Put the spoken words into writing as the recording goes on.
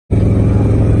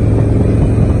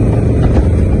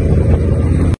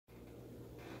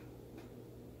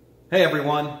Hey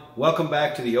everyone, welcome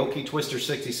back to the Okie Twister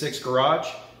 66 garage.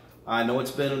 I know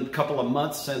it's been a couple of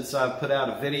months since I've put out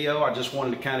a video. I just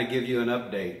wanted to kind of give you an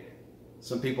update.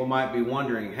 Some people might be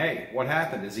wondering, hey, what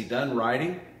happened? Is he done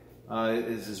riding?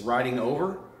 Is his riding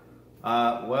over?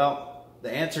 Well,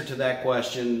 the answer to that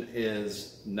question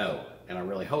is no, and I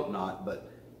really hope not.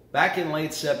 But back in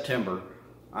late September,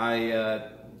 I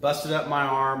busted up my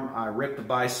arm. I ripped the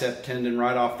bicep tendon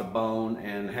right off the bone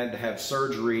and had to have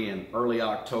surgery in early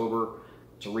October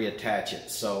to reattach it.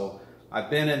 So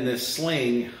I've been in this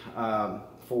sling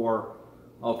for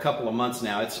a couple of months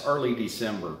now. It's early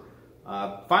December.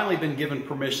 Finally been given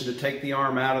permission to take the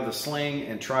arm out of the sling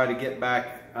and try to get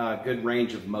back good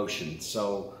range of motion.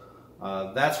 So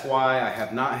that's why I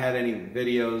have not had any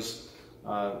videos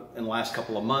in the last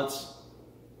couple of months.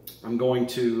 I'm going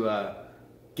to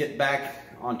get back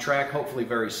on track hopefully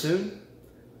very soon.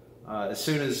 As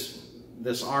soon as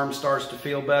this arm starts to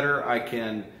feel better, I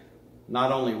can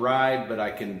not only ride, but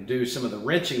I can do some of the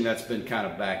wrenching that's been kind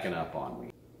of backing up on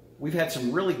me. We've had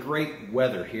some really great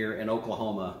weather here in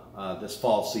Oklahoma this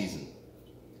fall season.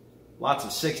 Lots of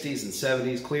 60s and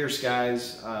 70s, clear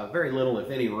skies, very little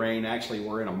if any rain. Actually,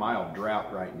 we're in a mild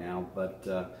drought right now, but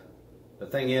the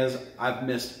thing is, I've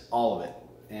missed all of it,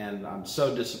 and I'm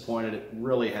so disappointed. It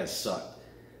really has sucked.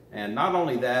 And not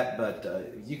only that,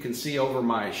 but you can see over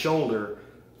my shoulder,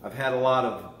 I've had a lot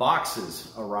of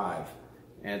boxes arrive.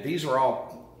 And these were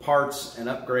all parts and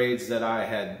upgrades that I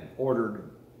had ordered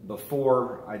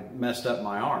before I messed up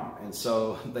my arm. And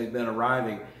so they've been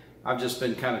arriving. I've just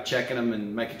been kind of checking them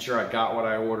and making sure I got what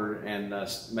I ordered and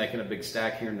making a big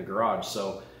stack here in the garage.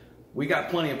 So we got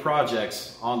plenty of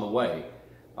projects on the way.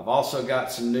 I've also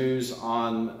got some news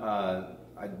on,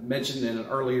 I mentioned in an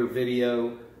earlier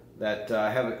video that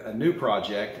I have a new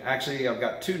project. Actually, I've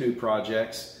got two new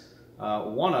projects.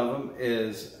 One of them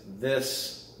is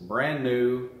this brand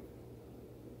new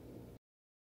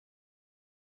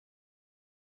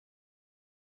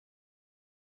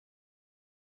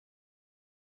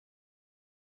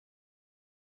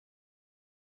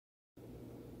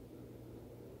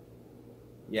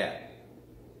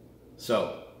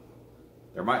So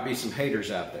there might be some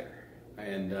haters out there,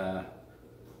 and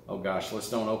oh gosh, let's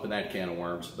don't open that can of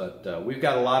worms, but we've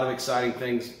got a lot of exciting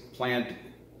things planned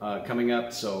coming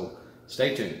up, so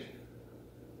stay tuned.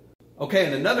 Okay,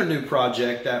 and another new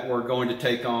project that we're going to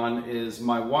take on is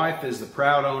my wife is the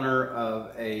proud owner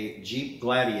of a Jeep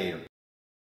Gladiator.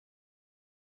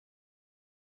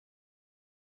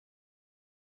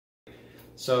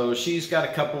 So she's got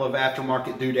a couple of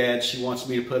aftermarket doodads she wants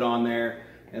me to put on there,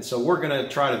 and so we're going to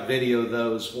try to video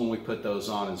those when we put those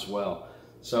on as well.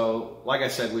 So, like I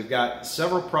said, we've got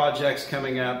several projects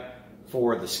coming up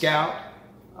for the Scout.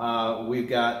 We've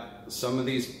got some of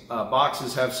these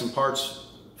boxes have some parts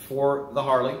for the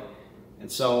Harley.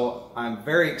 And so I'm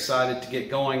very excited to get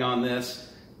going on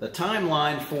this. The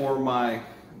timeline for my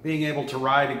being able to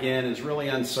ride again is really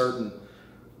uncertain.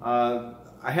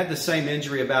 I had the same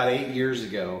injury about 8 years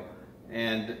ago,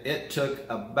 and it took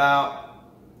about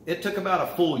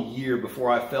a full year before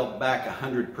I felt back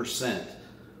 100%.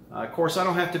 Of course, I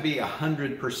don't have to be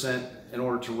 100% in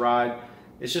order to ride.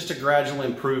 It's just a gradual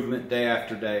improvement day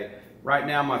after day. Right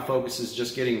now, my focus is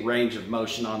just getting range of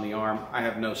motion on the arm. I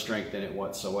have no strength in it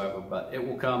whatsoever, but it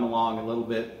will come along a little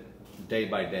bit day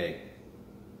by day.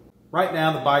 Right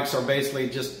now, the bikes are basically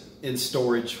just in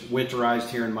storage, winterized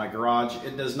here in my garage.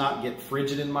 It does not get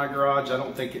frigid in my garage. I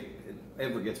don't think it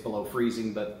ever gets below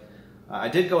freezing, but I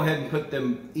did go ahead and put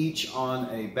them each on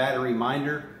a battery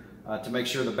minder to make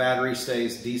sure the battery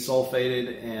stays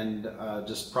desulfated and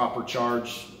just proper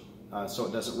charge so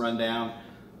it doesn't run down.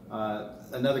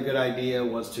 Another good idea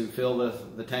was to fill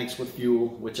the tanks with fuel,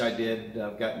 which I did.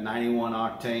 I've got 91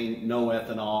 octane, no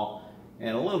ethanol,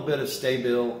 and a little bit of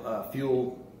Stabil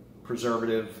fuel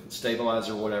preservative,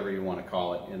 stabilizer, whatever you want to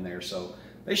call it in there. So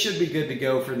they should be good to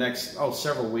go for the next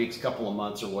several weeks, couple of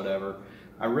months or whatever.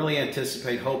 I really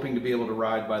anticipate hoping to be able to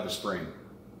ride by the spring.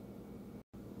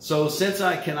 So since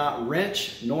I cannot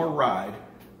wrench nor ride,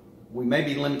 we may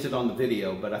be limited on the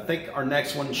video, but I think our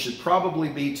next one should probably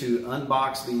be to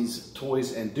unbox these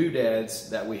toys and doodads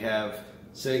that we have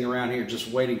sitting around here just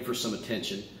waiting for some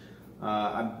attention.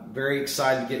 I'm very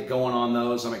excited to get going on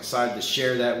those. I'm excited to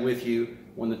share that with you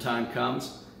when the time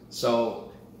comes.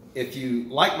 So if you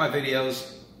like my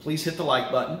videos, please hit the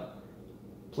like button.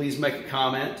 Please make a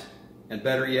comment, and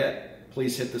better yet,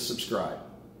 please hit the subscribe.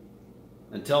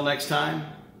 Until next time,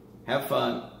 have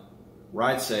fun,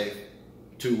 ride safe,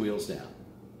 2 wheels down.